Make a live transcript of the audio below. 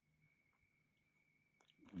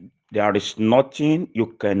There is nothing you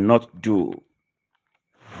cannot do.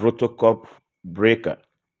 Protocol breaker,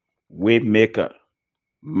 way maker,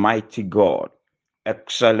 mighty God,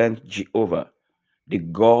 excellent Jehovah, the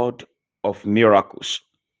God of miracles.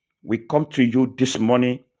 We come to you this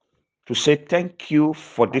morning to say thank you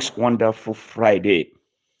for this wonderful Friday,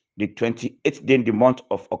 the 28th day in the month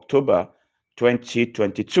of October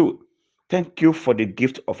 2022. Thank you for the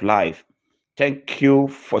gift of life. Thank you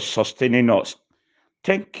for sustaining us.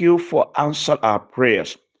 Thank you for answering our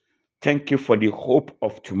prayers. Thank you for the hope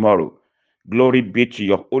of tomorrow. Glory be to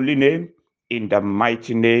your holy name in the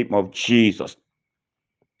mighty name of Jesus.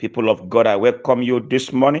 People of God, I welcome you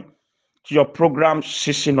this morning to your program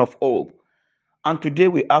Season of Hope. And today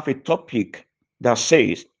we have a topic that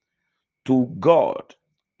says, To God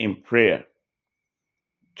in Prayer.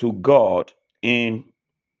 To God in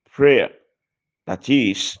Prayer. That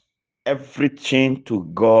is, everything to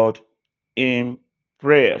God in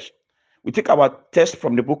prayers. We take our text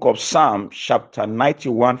from the book of Psalm, chapter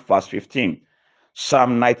 91, verse 15.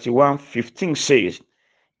 Psalm 91:15 says,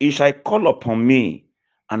 He shall call upon me,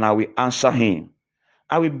 and I will answer him.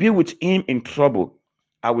 I will be with him in trouble.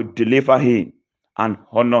 I will deliver him and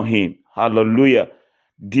honor him. Hallelujah.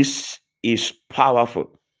 This is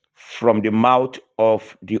powerful from the mouth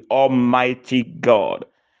of the Almighty God.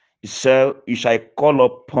 He said, You shall call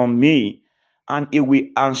upon me, and he will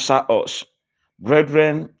answer us.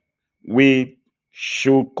 Brethren, we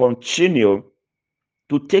should continue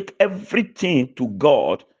to take everything to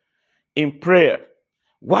God in prayer.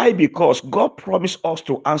 Why? Because God promised us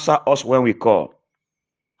to answer us when we call.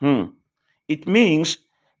 Hmm. It means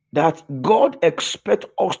that God expects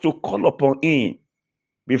us to call upon Him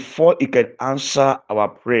before He can answer our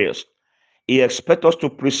prayers. He expects us to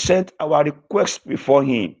present our requests before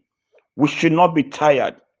Him. We should not be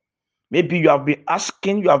tired. Maybe you have been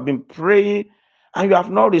asking, you have been praying, and you have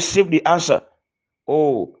not received the answer.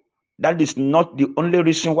 Oh, that is not the only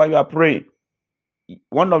reason why you are praying.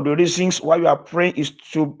 One of the reasons why you are praying is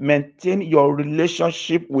to maintain your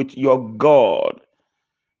relationship with your God.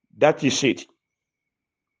 That is it.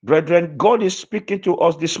 Brethren, God is speaking to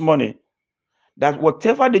us this morning that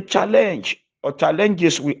whatever the challenge or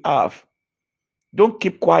challenges we have, don't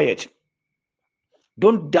keep quiet.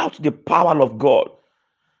 Don't doubt the power of God.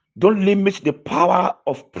 Don't limit the power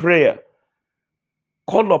of prayer.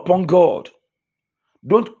 Call upon God.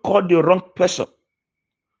 Don't call the wrong person.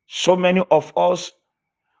 So many of us,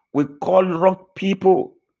 we call wrong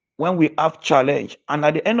people when we have challenge. And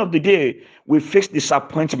at the end of the day, we face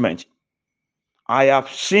disappointment. I have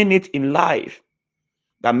seen it in life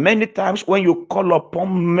that many times when you call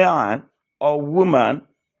upon man or woman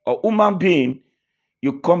or human being,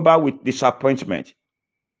 you come back with disappointment.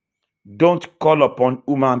 Don't call upon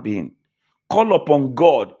human being. Call upon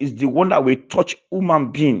God is the one that will touch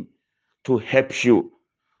human being to help you,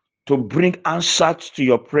 to bring answers to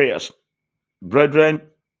your prayers. Brethren,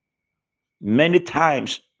 many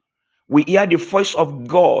times we hear the voice of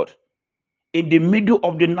God in the middle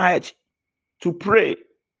of the night to pray,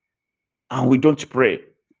 and we don't pray.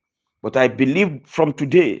 But I believe from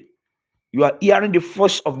today, you are hearing the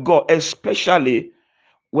voice of God, especially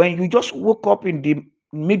when you just woke up in the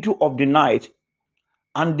middle of the night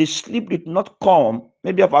and the sleep did not come,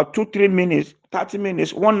 maybe about 2, 3 minutes, 30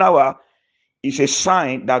 minutes, 1 hour, is a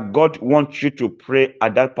sign that God wants you to pray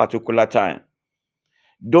at that particular time.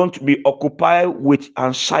 Don't be occupied with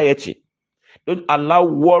anxiety. Don't allow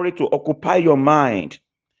worry to occupy your mind.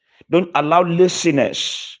 Don't allow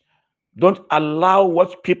laziness. Don't allow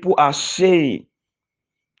what people are saying.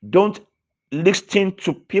 Don't listen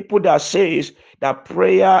to people that says that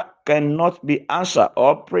prayer cannot be answered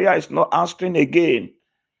or prayer is not answering again.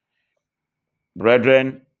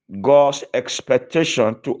 Brethren, God's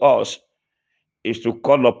expectation to us is to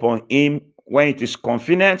call upon Him when it is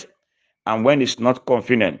convenient and when it's not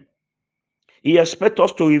convenient. He expects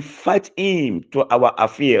us to invite Him to our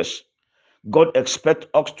affairs. God expects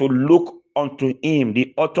us to look unto Him,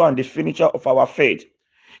 the author and the finisher of our faith.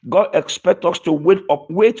 God expects us to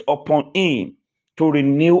wait upon Him to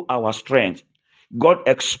renew our strength. God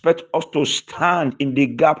expects us to stand in the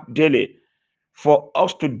gap daily for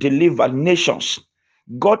us to deliver nations.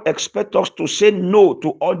 God expects us to say no to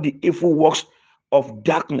all the evil works of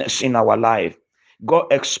darkness in our life. God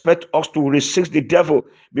expects us to resist the devil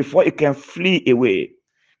before he can flee away.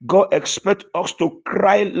 God expects us to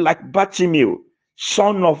cry like Bartimaeus,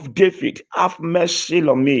 son of David, have mercy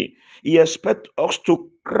on me. He expects us to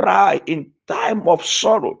cry in time of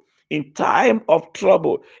sorrow, in time of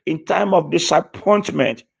trouble, in time of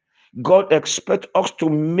disappointment. God expects us to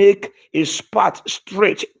make his path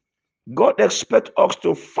straight. God expects us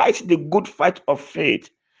to fight the good fight of faith.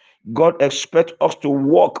 God expects us to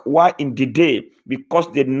walk while in the day,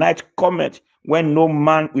 because the night cometh when no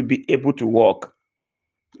man will be able to walk.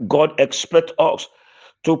 God expects us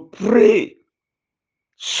to pray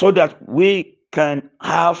so that we can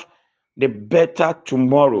have the better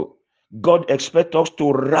tomorrow. God expects us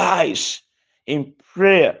to rise in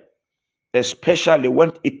prayer, especially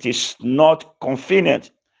when it is not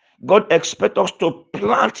convenient. God expects us to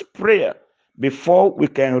plant prayer before we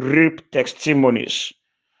can reap testimonies.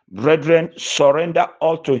 Brethren, surrender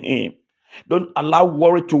all to Him. Don't allow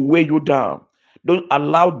worry to weigh you down. Don't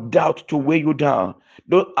allow doubt to weigh you down.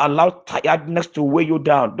 Don't allow tiredness to weigh you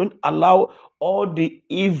down. Don't allow all the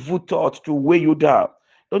evil thoughts to weigh you down.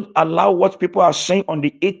 Don't allow what people are saying on the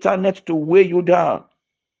internet to weigh you down.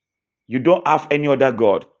 You don't have any other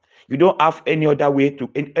God. You don't have any other way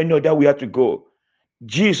to go.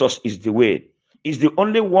 Jesus is the way. He's the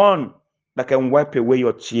only one that can wipe away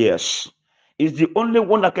your tears. He's the only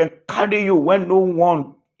one that can carry you when no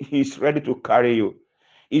one is ready to carry you.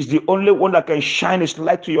 He's the only one that can shine his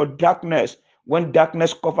light to your darkness when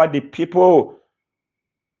darkness covered the people.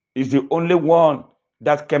 He's the only one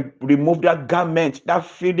that can remove that garment, that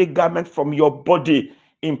filthy garment from your body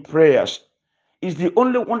in prayers. He's the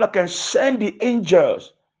only one that can send the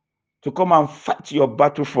angels to come and fight your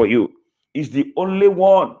battle for you. Is the only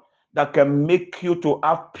one that can make you to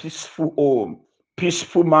have peaceful home,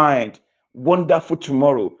 peaceful mind, wonderful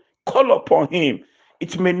tomorrow. Call upon him.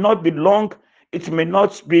 It may not be long, it may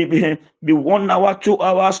not be 1 hour, 2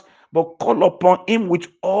 hours, but call upon him with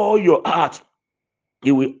all your heart.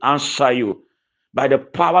 He will answer you by the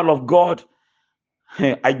power of God.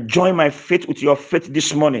 I join my faith with your faith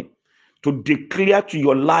this morning to declare to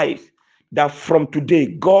your life that from today,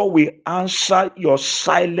 God will answer your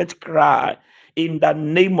silent cry in the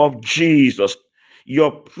name of Jesus.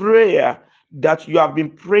 Your prayer that you have been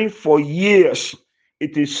praying for years,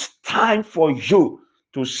 it is time for you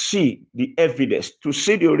to see the evidence, to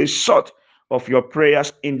see the result of your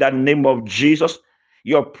prayers in the name of Jesus.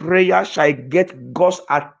 Your prayer shall get God's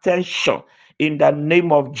attention in the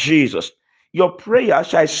name of Jesus. Your prayer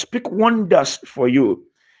shall speak wonders for you.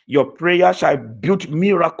 Your prayer shall build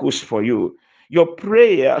miracles for you. Your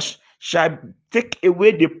prayers shall take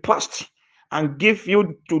away the past and give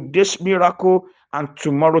you today's miracle and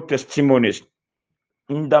tomorrow testimonies.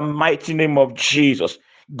 In the mighty name of Jesus,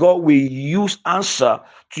 God will use answer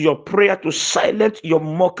to your prayer to silence your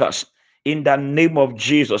mockers. In the name of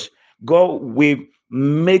Jesus, God will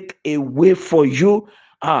make a way for you,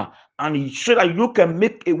 and so that you can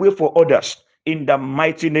make a way for others. In the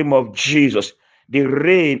mighty name of Jesus, the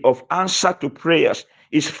rain of answer to prayers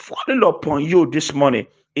is falling upon you this morning.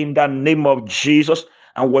 In the name of Jesus,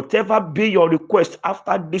 and whatever be your request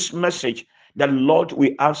after this message, the Lord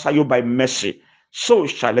will answer you by mercy. So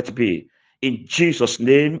shall it be. In Jesus'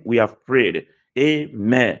 name we have prayed.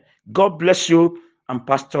 Amen. God bless you. And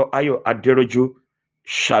Pastor Ayo Aderoju.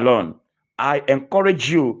 Shalom. I encourage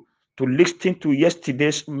you to listen to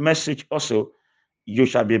yesterday's message also. You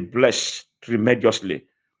shall be blessed tremendously.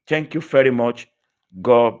 Thank you very much.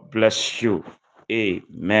 God bless you.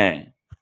 Amen.